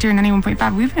Victory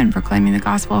 91.5, we've been proclaiming the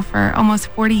gospel for almost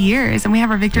 40 years, and we have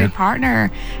our Victory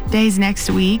Partner Days next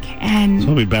week. And so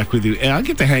I'll be back with you. I'll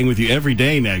get to hang with you every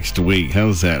day next week.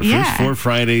 How's that? Yeah. First 4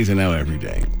 Fridays and now every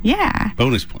day. Yeah.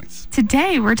 Bonus points.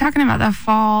 Today, we're talking about the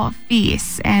fall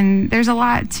feasts, and there's a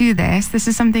lot to this. This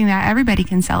is something that everybody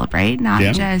can celebrate, not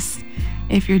just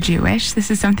if you're Jewish. This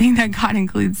is something that God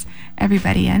includes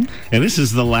everybody in. And this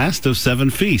is the last of 7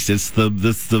 feasts. It's the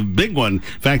big one. In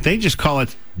fact, they just call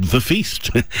it the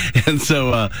feast. And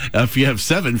so if you have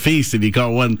 7 feasts and you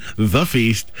call one the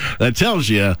feast, that tells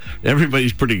you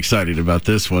everybody's pretty excited about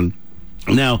this one.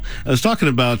 Now, I was talking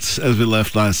about, as we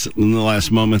left in the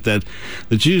last moment, that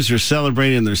the Jews are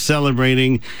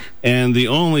celebrating, and the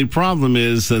only problem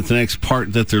is that the next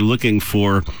part that they're looking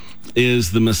for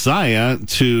is the Messiah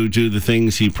to do the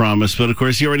things he promised. But of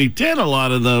course, he already did a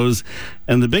lot of those,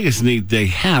 and the biggest need they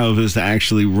have is to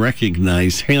actually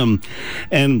recognize him.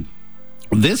 And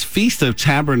this Feast of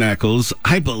Tabernacles,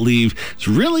 I believe, is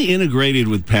really integrated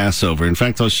with Passover. In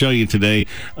fact, I'll show you today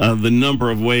the number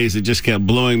of ways it just kept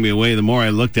blowing me away. The more I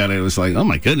looked at it, it was like, oh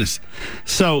my goodness.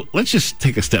 So let's just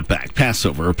take a step back.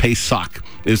 Passover, or Pesach,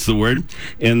 is the word,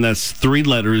 and that's 3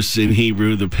 letters in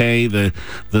Hebrew: the Pei, the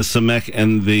Samek,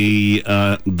 and the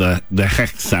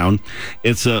Hech sound.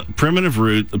 It's a primitive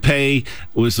root. The Pei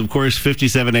was, of course,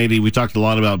 5780. We talked a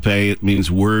lot about Pei. It means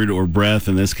word or breath.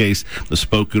 In this case, the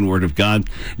spoken word of God.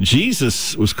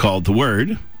 Jesus was called the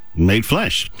Word made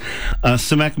flesh.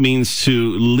 Samek means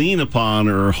to lean upon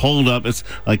or hold up. It's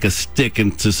like a stick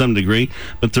to some degree,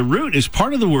 but the root is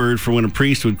part of the word for when a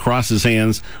priest would cross his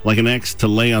hands like an X to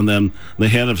lay on them the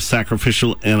head of a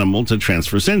sacrificial animal to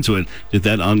transfer sin to it. Did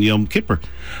that on Yom Kippur.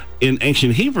 In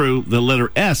ancient Hebrew, the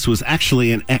letter S was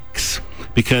actually an X,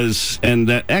 and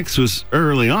that X was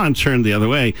early on turned the other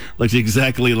way, looked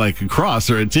exactly like a cross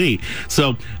or a T.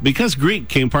 So because Greek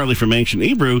came partly from ancient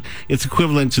Hebrew, it's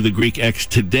equivalent to the Greek X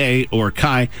today, or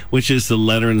Chi, which is the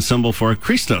letter and symbol for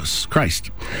Christos,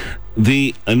 Christ,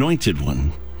 the anointed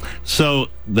one. So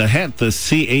the Het, the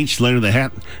CH letter, the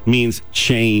Het, means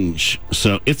change.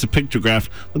 So it's a pictograph,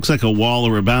 looks like a wall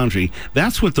or a boundary.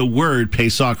 That's what the word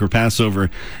Pesach or Passover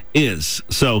is.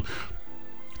 So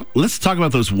let's talk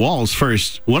about those walls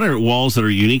first. What are walls that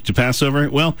are unique to Passover?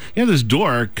 Well, you have this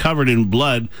door covered in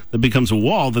blood that becomes a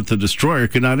wall that the destroyer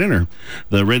could not enter.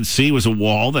 The Red Sea was a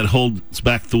wall that holds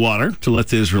back the water to let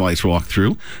the Israelites walk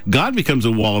through. God becomes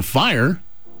a wall of fire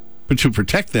to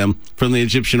protect them from the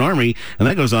Egyptian army, and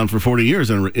that goes on for 40 years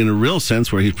in a real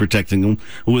sense, where he's protecting them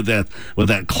with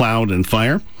that cloud and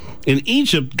fire. In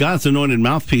Egypt, God's anointed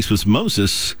mouthpiece was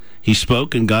Moses. He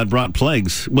spoke, and God brought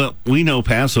plagues. Well, we know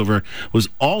Passover was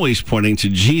always pointing to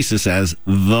Jesus as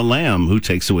the Lamb who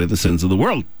takes away the sins of the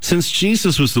world. Since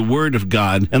Jesus was the Word of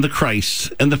God and the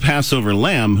Christ and the Passover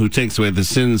Lamb who takes away the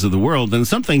sins of the world, then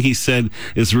something he said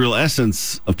is the real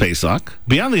essence of Pesach.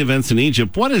 Beyond the events in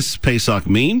Egypt, what does Pesach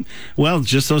mean? Well,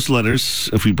 just those letters.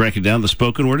 If we break it down, the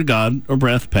spoken word of God, or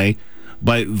breath, Pei,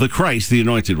 by the Christ, the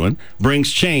anointed one,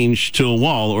 brings change to a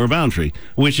wall or a boundary,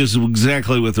 which is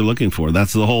exactly what they're looking for.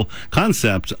 That's the whole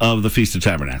concept of the Feast of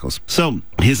Tabernacles. So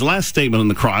his last statement on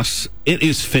the cross, it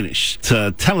is finished.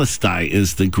 Telestai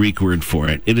is the Greek word for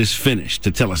it. It is finished.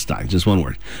 Telestai, just one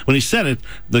word. When he said it,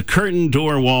 the curtain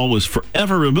door wall was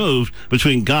forever removed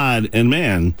between God and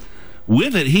man.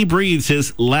 With it, he breathes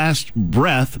his last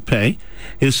breath, Pei.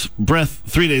 His breath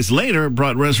 3 days later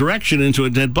brought resurrection into a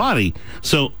dead body.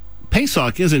 So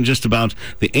Pesach isn't just about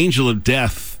the angel of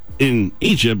death in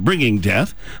Egypt bringing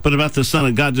death, but about the Son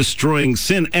of God destroying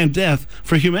sin and death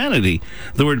for humanity.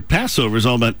 The word Passover is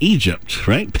all about Egypt,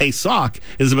 right? Pesach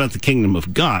is about the kingdom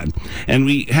of God. And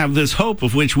we have this hope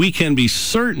of which we can be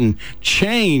certain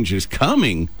change is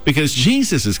coming because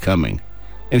Jesus is coming,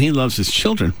 and he loves his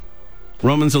children.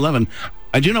 Romans 11.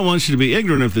 I do not want you to be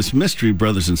ignorant of this mystery,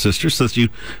 brothers and sisters, so that you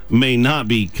may not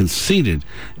be conceited.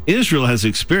 Israel has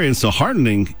experienced a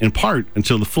hardening in part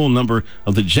until the full number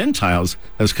of the Gentiles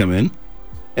has come in.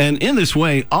 And in this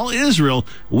way, all Israel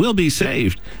will be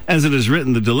saved. As it is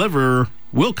written, the deliverer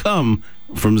will come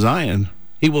from Zion.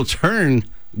 He will turn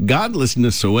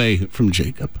godlessness away from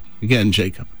Jacob. Again,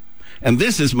 Jacob. And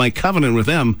this is my covenant with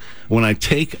them when I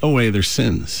take away their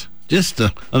sins. Just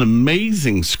an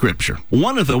amazing scripture.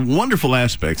 One of the wonderful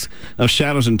aspects of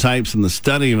shadows and types in the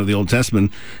study of the Old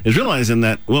Testament is realizing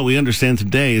that what we understand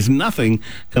today is nothing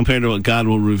compared to what God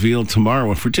will reveal tomorrow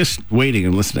if we're just waiting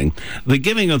and listening. The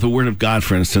giving of the Word of God,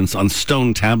 for instance, on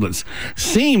stone tablets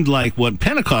seemed like what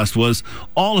Pentecost was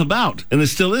all about, and it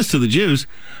still is to the Jews.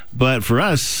 But for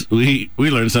us, we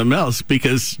learned something else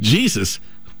because Jesus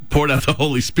poured out the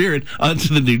Holy Spirit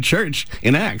onto the new church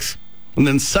in Acts. And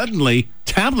then suddenly,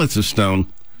 tablets of stone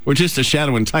were just a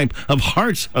shadow and type of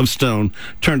hearts of stone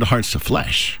turned to hearts of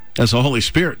flesh as the Holy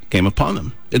Spirit came upon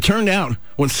them. It turned out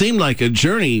what seemed like a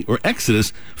journey or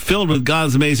exodus filled with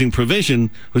God's amazing provision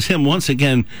was Him once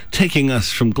again taking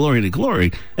us from glory to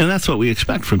glory, and that's what we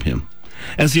expect from Him.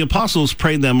 As the apostles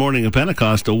prayed that morning of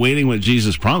Pentecost, awaiting what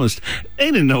Jesus promised, they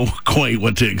didn't know quite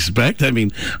what to expect. I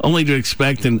mean, only to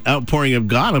expect an outpouring of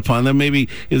God upon them. Maybe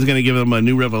He was going to give them a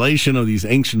new revelation of these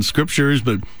ancient scriptures,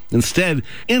 but instead,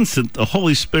 the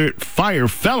Holy Spirit fire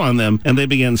fell on them, and they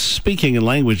began speaking in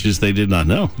languages they did not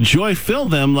know. Joy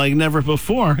filled them like never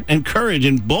before, and courage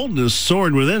and boldness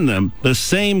soared within them. The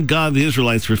same God the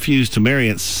Israelites refused to marry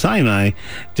at Sinai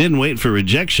didn't wait for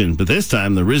rejection, but this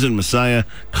time the risen Messiah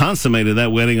consummated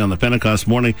that wedding on the Pentecost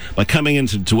morning by coming in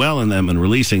to dwell in them and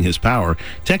releasing His power.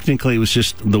 Technically, it was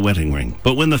just the wedding ring.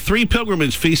 But when the three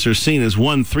pilgrimage feasts are seen as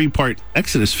one three-part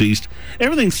Exodus feast,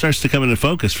 everything starts to come into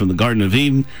focus, from the Garden of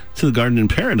Eden to the Garden in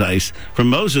Paradise, from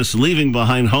Moses leaving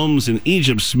behind homes in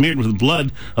Egypt smeared with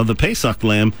blood of the Pesach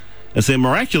lamb as they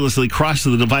miraculously crossed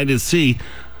the divided sea,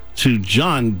 to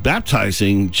John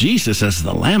baptizing Jesus as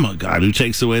the Lamb of God who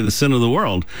takes away the sin of the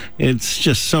world. It's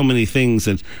just so many things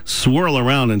that swirl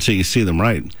around until you see them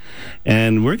right.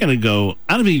 And we're going to go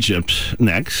out of Egypt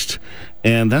next,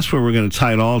 and that's where we're going to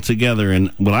tie it all together and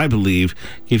what I believe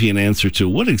give you an answer to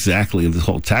what exactly the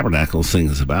whole Tabernacles thing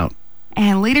is about.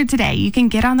 And later today, you can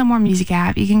get on the More Music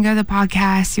app. You can go to the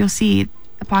podcast. You'll see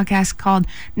a podcast called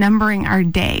Numbering Our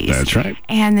Days. That's right.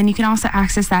 And then you can also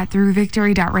access that through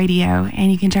victory.radio,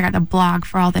 and you can check out the blog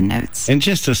for all the notes. And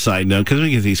just a side note, because we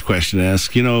get these questions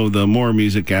asked, the More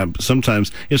Music app,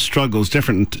 sometimes it struggles.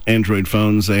 Different Android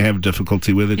phones, they have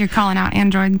difficulty with it. You're calling out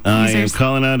Android users. I am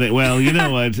calling out it. Well, you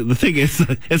know what? The thing is,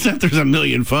 it's that there's a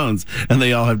million phones, and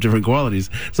they all have different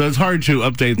qualities. So it's hard to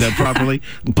update that properly.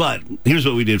 But here's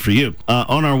what we did for you.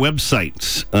 On our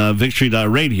website,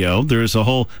 victory.radio, there is a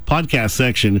whole podcast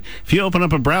section. If you open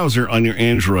up a browser on your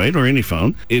Android or any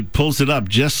phone, it pulls it up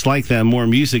just like that More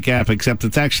Music app, except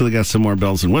it's actually got some more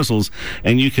bells and whistles,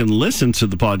 and you can listen to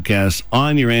the podcast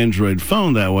on your Android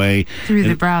phone that way. Through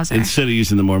the browser. Instead of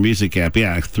using the More Music app,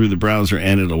 through the browser,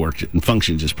 and it'll work and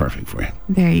function just perfect for you.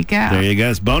 There you go. There you go.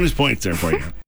 It's bonus points there for you.